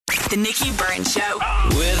The Nikki Burns Show.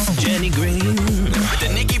 With Jenny Green. The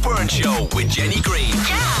Nikki Burns Show with Jenny Green.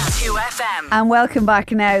 Yeah. 2FM. And welcome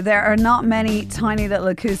back now. There are not many tiny little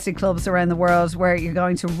acoustic clubs around the world where you're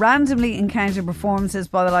going to randomly encounter performances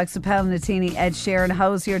by the likes of Paolo Nutini, Ed Sheeran,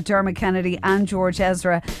 Hozier, Dermot Kennedy and George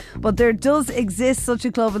Ezra. But there does exist such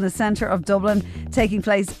a club in the centre of Dublin, taking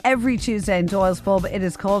place every Tuesday in Doyles Pub. It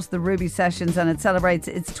is called the Ruby Sessions and it celebrates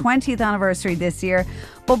its 20th anniversary this year.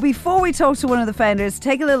 But before we talk to one of the founders,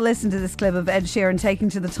 take a little listen to this clip of Ed Sheeran taking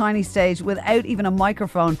to the tiny stage without even a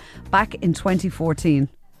microphone back in 2014.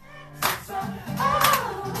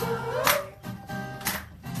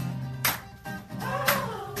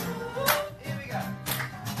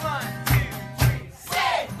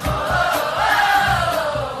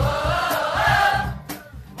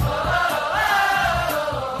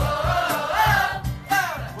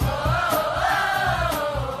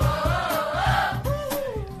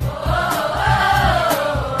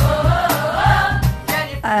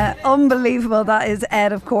 Unbelievable. That is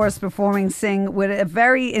Ed, of course, performing Sing with a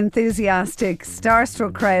very enthusiastic,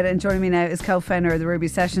 starstruck crowd. And joining me now is co-founder of the Ruby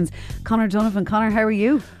Sessions, Conor Donovan. Conor, how are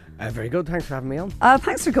you? Very good. Thanks for having me on.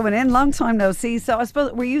 Thanks for coming in. Long time no see. So I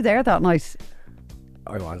suppose, were you there that night?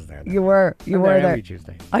 I was there. You were there every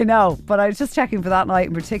Tuesday. I know, but I was just checking for that night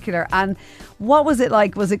in particular. And what was it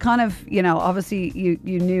like? Was it kind of, obviously you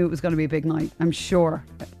knew it was going to be a big night, I'm sure.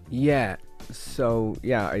 Yeah. So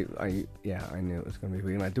I knew it was going to be a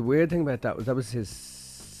big night. The weird thing about that was his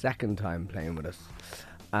second time playing with us,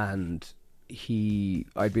 and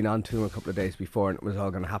I'd been on to him a couple of days before, and it was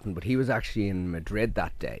all going to happen. But he was actually in Madrid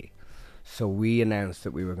that day, so we announced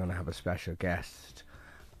that we were going to have a special guest,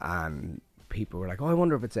 and people were like, "Oh, I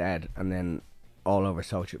wonder if it's Ed." And then all over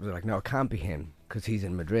social, it was like, "No, it can't be him because he's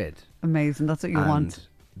in Madrid." Amazing. That's what you want.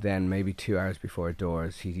 Then maybe 2 hours before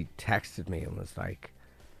doors, he texted me and was like,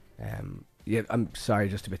 "Yeah, I'm sorry,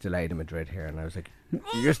 just a bit delayed in Madrid here." And I was like,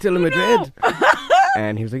 "You're still in Madrid?"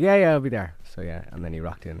 And he was like, yeah, I'll be there. So yeah, and then he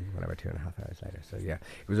rocked in 2.5 hours later. So yeah,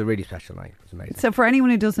 it was a really special night. It was amazing. So for anyone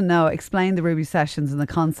who doesn't know, explain the Ruby Sessions and the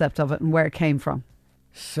concept of it and where it came from.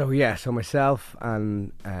 So myself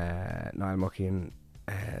and Niall Muckian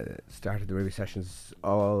started the Ruby Sessions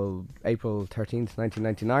all April 13th,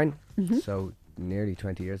 1999. Mm-hmm. So nearly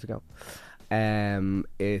 20 years ago.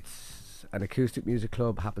 It's an acoustic music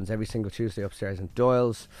club, happens every single Tuesday upstairs in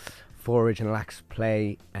Doyles. 4 original acts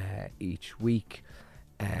play each week,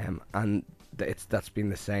 and that's been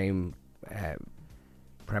the same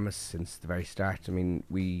premise since the very start. I mean,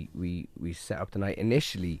 we set up the night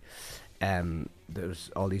initially. There's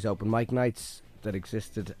all these open mic nights that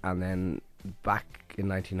existed, and then back in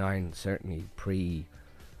 '99, certainly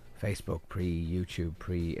pre-Facebook, pre-YouTube,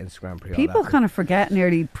 pre-Instagram, people kind of forget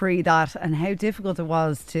nearly pre that and how difficult it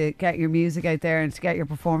was to get your music out there and to get your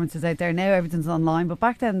performances out there. Now everything's online, but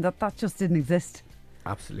back then that just didn't exist.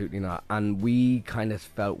 Absolutely not. And we kind of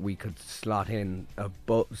felt we could slot in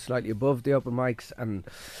slightly above the open mics and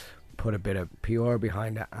put a bit of PR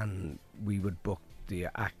behind it, and we would book the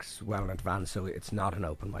acts well in advance, so it's not an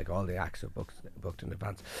open mic. All the acts are booked in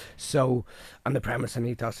advance. So, and the premise and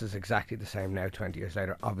ethos is exactly the same now 20 years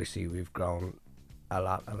later. Obviously we've grown a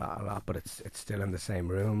lot, but it's still in the same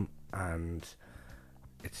room, and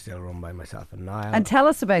it's still run by myself and Niall. And tell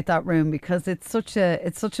us about that room, because it's such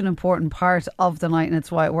an important part of the night, and it's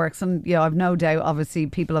why it works. And I've no doubt obviously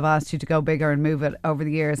people have asked you to go bigger and move it over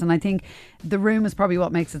the years, and I think the room is probably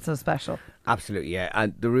what makes it so special. Absolutely, yeah.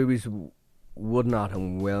 And the Rubies would not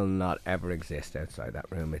and will not ever exist outside that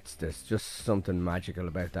room. There's just something magical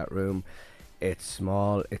about that room. It's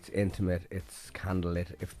small, it's intimate, it's candlelit.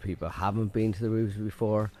 If people haven't been to the Rubies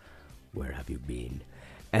before, where have you been?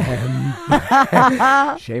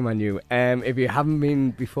 Shame on you. If you haven't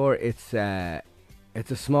been before, it's a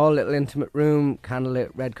small little intimate room,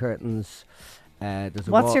 candlelit, red curtains.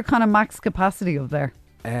 What's your kind of max capacity up there?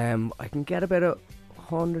 I can get about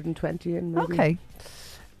 120 in, maybe. Okay.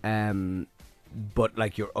 But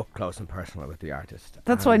like, you're up close and personal with the artist.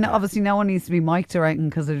 That's why obviously no one needs to be mic'd or anything,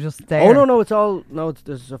 because they're just there. Oh no,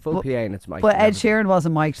 there's a full PA and it's mic'd. But Ed Sheeran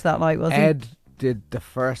wasn't mic'd that night, was he? Ed did the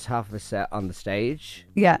first half of a set on the stage.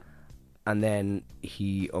 Yeah. And then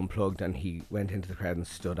he unplugged and he went into the crowd and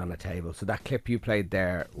stood on a table. So that clip you played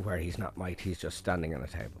there, where he's not mic'd, he's just standing on a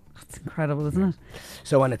table. That's incredible, isn't it?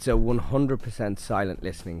 So when it's a 100% silent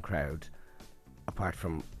listening crowd, apart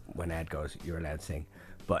from when Ed goes, "You're allowed to sing,"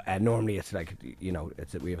 but normally it's like,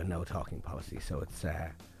 we have a no talking policy. So it's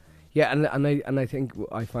and I think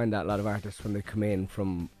I find that a lot of artists, when they come in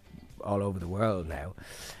from all over the world now,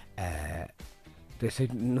 they say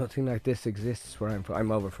nothing like this exists where I'm from.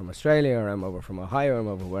 I'm over from Australia, or I'm over from Ohio, or I'm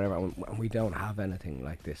over wherever, and we don't have anything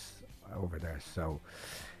like this over there. So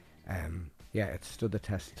yeah, it stood the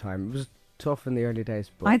test of time. It was tough in the early days,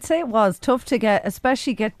 but I'd say it was tough to get,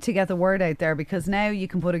 especially get the word out there, because now you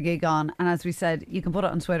can put a gig on, and as we said, you can put it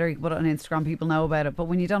on Twitter, you can put it on Instagram, people know about it. But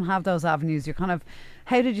when you don't have those avenues, you're kind of,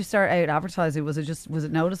 how did you start out advertising? Was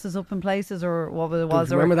it notices up in places, or what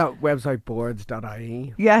was it? remember that website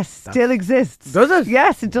boards.ie? Yes, still exists. Does it?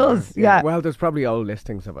 Yes, it does. Yeah. Well, there's probably old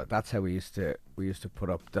listings of it. That's how we used to put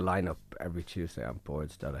up the lineup every Tuesday on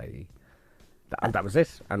boards.ie. And that was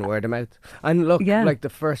it, and word of mouth. And look, like the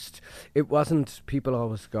first, it wasn't, people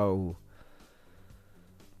always go,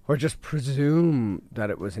 or just presume that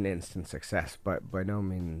it was an instant success, but by no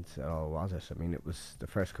means was it. I mean, it was, the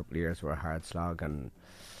first couple of years were a hard slog, and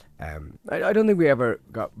I don't think we ever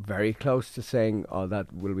got very close to saying, oh,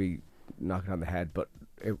 that will we knock it on the head, but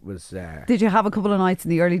it was... Did you have a couple of nights in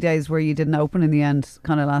the early days where you didn't open in the end,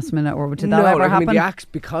 kind of last minute, or did that ever happen? I mean, the acts,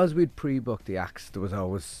 because we'd pre-booked the acts, there was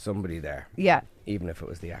always somebody there. Yeah. Even if it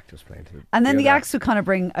was the actors playing too. And then the acts would kind of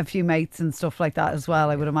bring a few mates and stuff like that as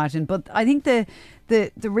well, I would imagine. But I think the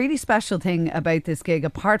really special thing about this gig,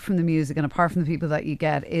 apart from the music and apart from the people that you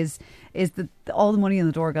get, is that all the money in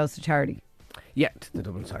the door goes to charity. Yeah, to the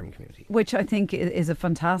Dublin Simon community. Which I think is a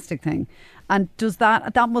fantastic thing. And does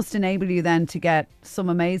that must enable you then to get some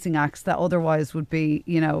amazing acts that otherwise would be,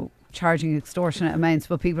 charging extortionate amounts,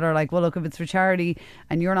 but people are like, well, look, if it's for charity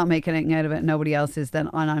and you're not making anything out of it and nobody else is, then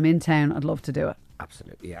and I'm in town, I'd love to do it.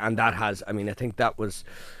 Absolutely, yeah. And that has, I mean, I think that was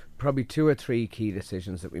probably 2 or 3 key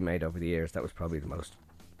decisions that we made over the years. That was probably the most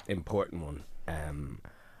important one,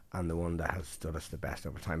 and the one that has stood us the best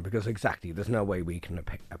over time, because exactly, there's no way we can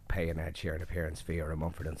pay an Ed Sheeran appearance fee or a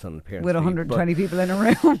Mumford & Son appearance with fee. 120 people in a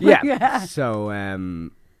room. Yeah. So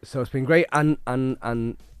it's been great, and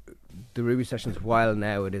the Ruby Sessions, while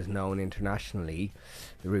now it is known internationally,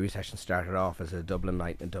 the Ruby Sessions started off as a Dublin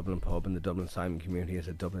night in a Dublin pub, and the Dublin Simon community is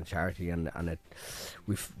a Dublin charity, and it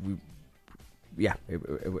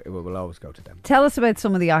will always go to them. Tell us about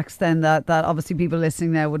some of the acts then that obviously people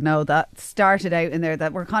listening now would know that started out in there,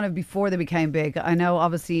 that were kind of before they became big. I know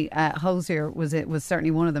obviously Hozier was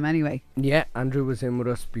certainly one of them anyway. Yeah, Andrew was in with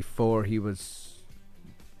us before he was...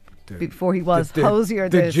 Hozier,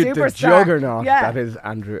 the superstar. The juggernaut. Yeah. That is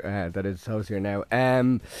Andrew. That is Hozier now.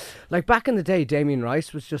 Like back in the day, Damien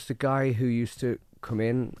Rice was just a guy who used to come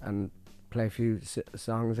in and play a few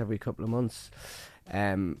songs every couple of months.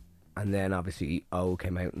 And then obviously O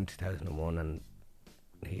came out in 2001 and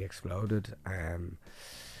he exploded.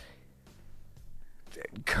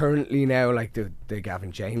 Currently now, like the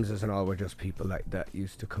Gavin Jameses and all were just people like that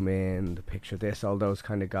used to come in, the Picture This, all those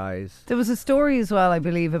kind of guys. There was a story as well, I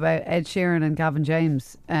believe, about Ed Sheeran and Gavin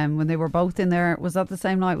James when they were both in there. Was that the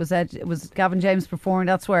same night? Was Gavin James performing?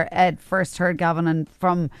 That's where Ed first heard Gavin, and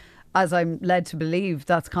from, as I'm led to believe,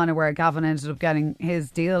 that's kind of where Gavin ended up getting his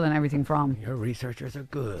deal and everything from. Your researchers are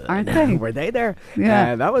good, aren't they? Were they there?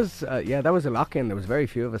 Yeah, that was a lock-in. There was very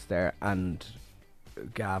few of us there, and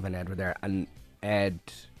Gav and Ed were there, and Ed,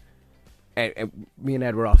 me and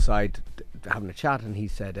Ed were offside having a chat, and he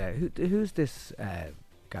said, who's this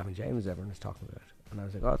Gavin James everyone is talking about? And I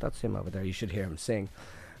was like, oh, that's him over there, you should hear him sing.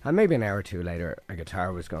 And maybe an hour or two later, a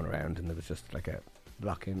guitar was going around, and there was just like a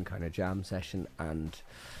lock-in kind of jam session, and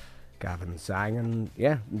Gavin sang, and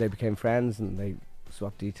they became friends, and they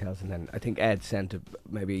swapped details. And then I think Ed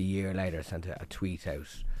maybe a year later sent a tweet out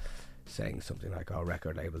saying something like, oh,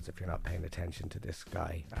 record labels, if you're not paying attention to this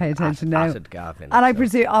guay, pay attention now. Acid Gavin. And I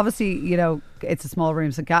presume, obviously, it's a small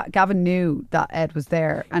room, so Gavin knew that Ed was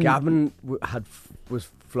there. And Gavin was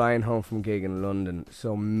flying home from a gig in London,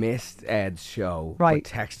 so missed Ed's show, right?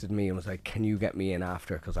 But texted me and was like, can you get me in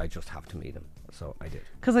after, because I just have to meet him. So I did.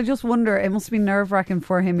 Because I just wonder, it must be nerve-wracking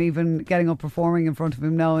for him even getting up performing in front of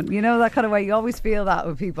him, knowing, that kind of way. You always feel that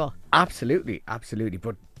with people. Absolutely.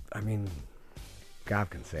 But I mean, Gav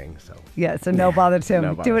can sing, so so no bother to him.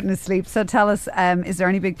 No bother. Do it in his sleep. So tell us, is there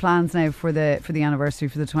any big plans now for the anniversary,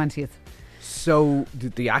 for the 20th? So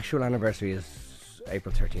the actual anniversary is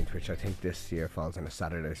April 13th, which I think this year falls on a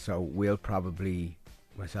Saturday. So we'll probably,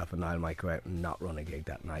 myself and Niall, might go out and not run a gig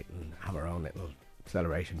that night and have our own little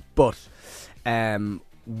celebration. But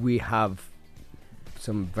we have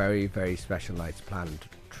some very, very special nights planned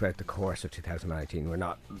throughout the course of 2019. We're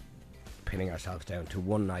not pinning ourselves down to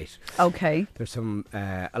one night. Okay. There's some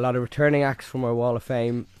a lot of returning acts from our Wall of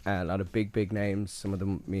Fame, a lot of big names. Some of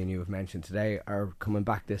them me and you have mentioned today are coming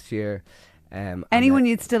back this year. Anyone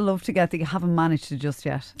you'd still love to get that you haven't managed to just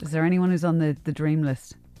yet? Is there anyone who's on the dream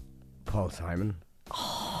list? Paul Simon.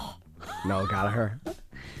 Noel Gallagher.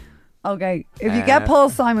 Okay. If you get Paul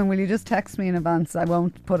Simon, will you just text me in advance? I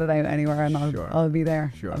won't put it out anywhere, and I'll be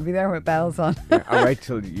there. Sure. I'll be there with bells on. I'll wait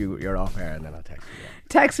till you're off air and then I'll text you.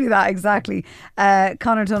 Text me that, exactly.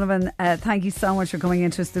 Conor Donovan, thank you so much for coming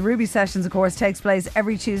into us. The Ruby Sessions, of course, takes place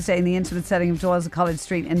every Tuesday in the intimate setting of Doyles at College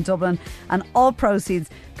Street in Dublin, and all proceeds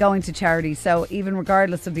going to charity. So even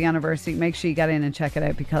regardless of the anniversary, make sure you get in and check it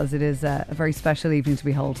out, because it is a very special evening to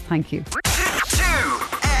behold. Thank you.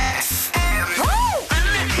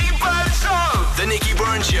 The Nicky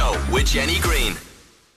Byrne Show with Jenny Green.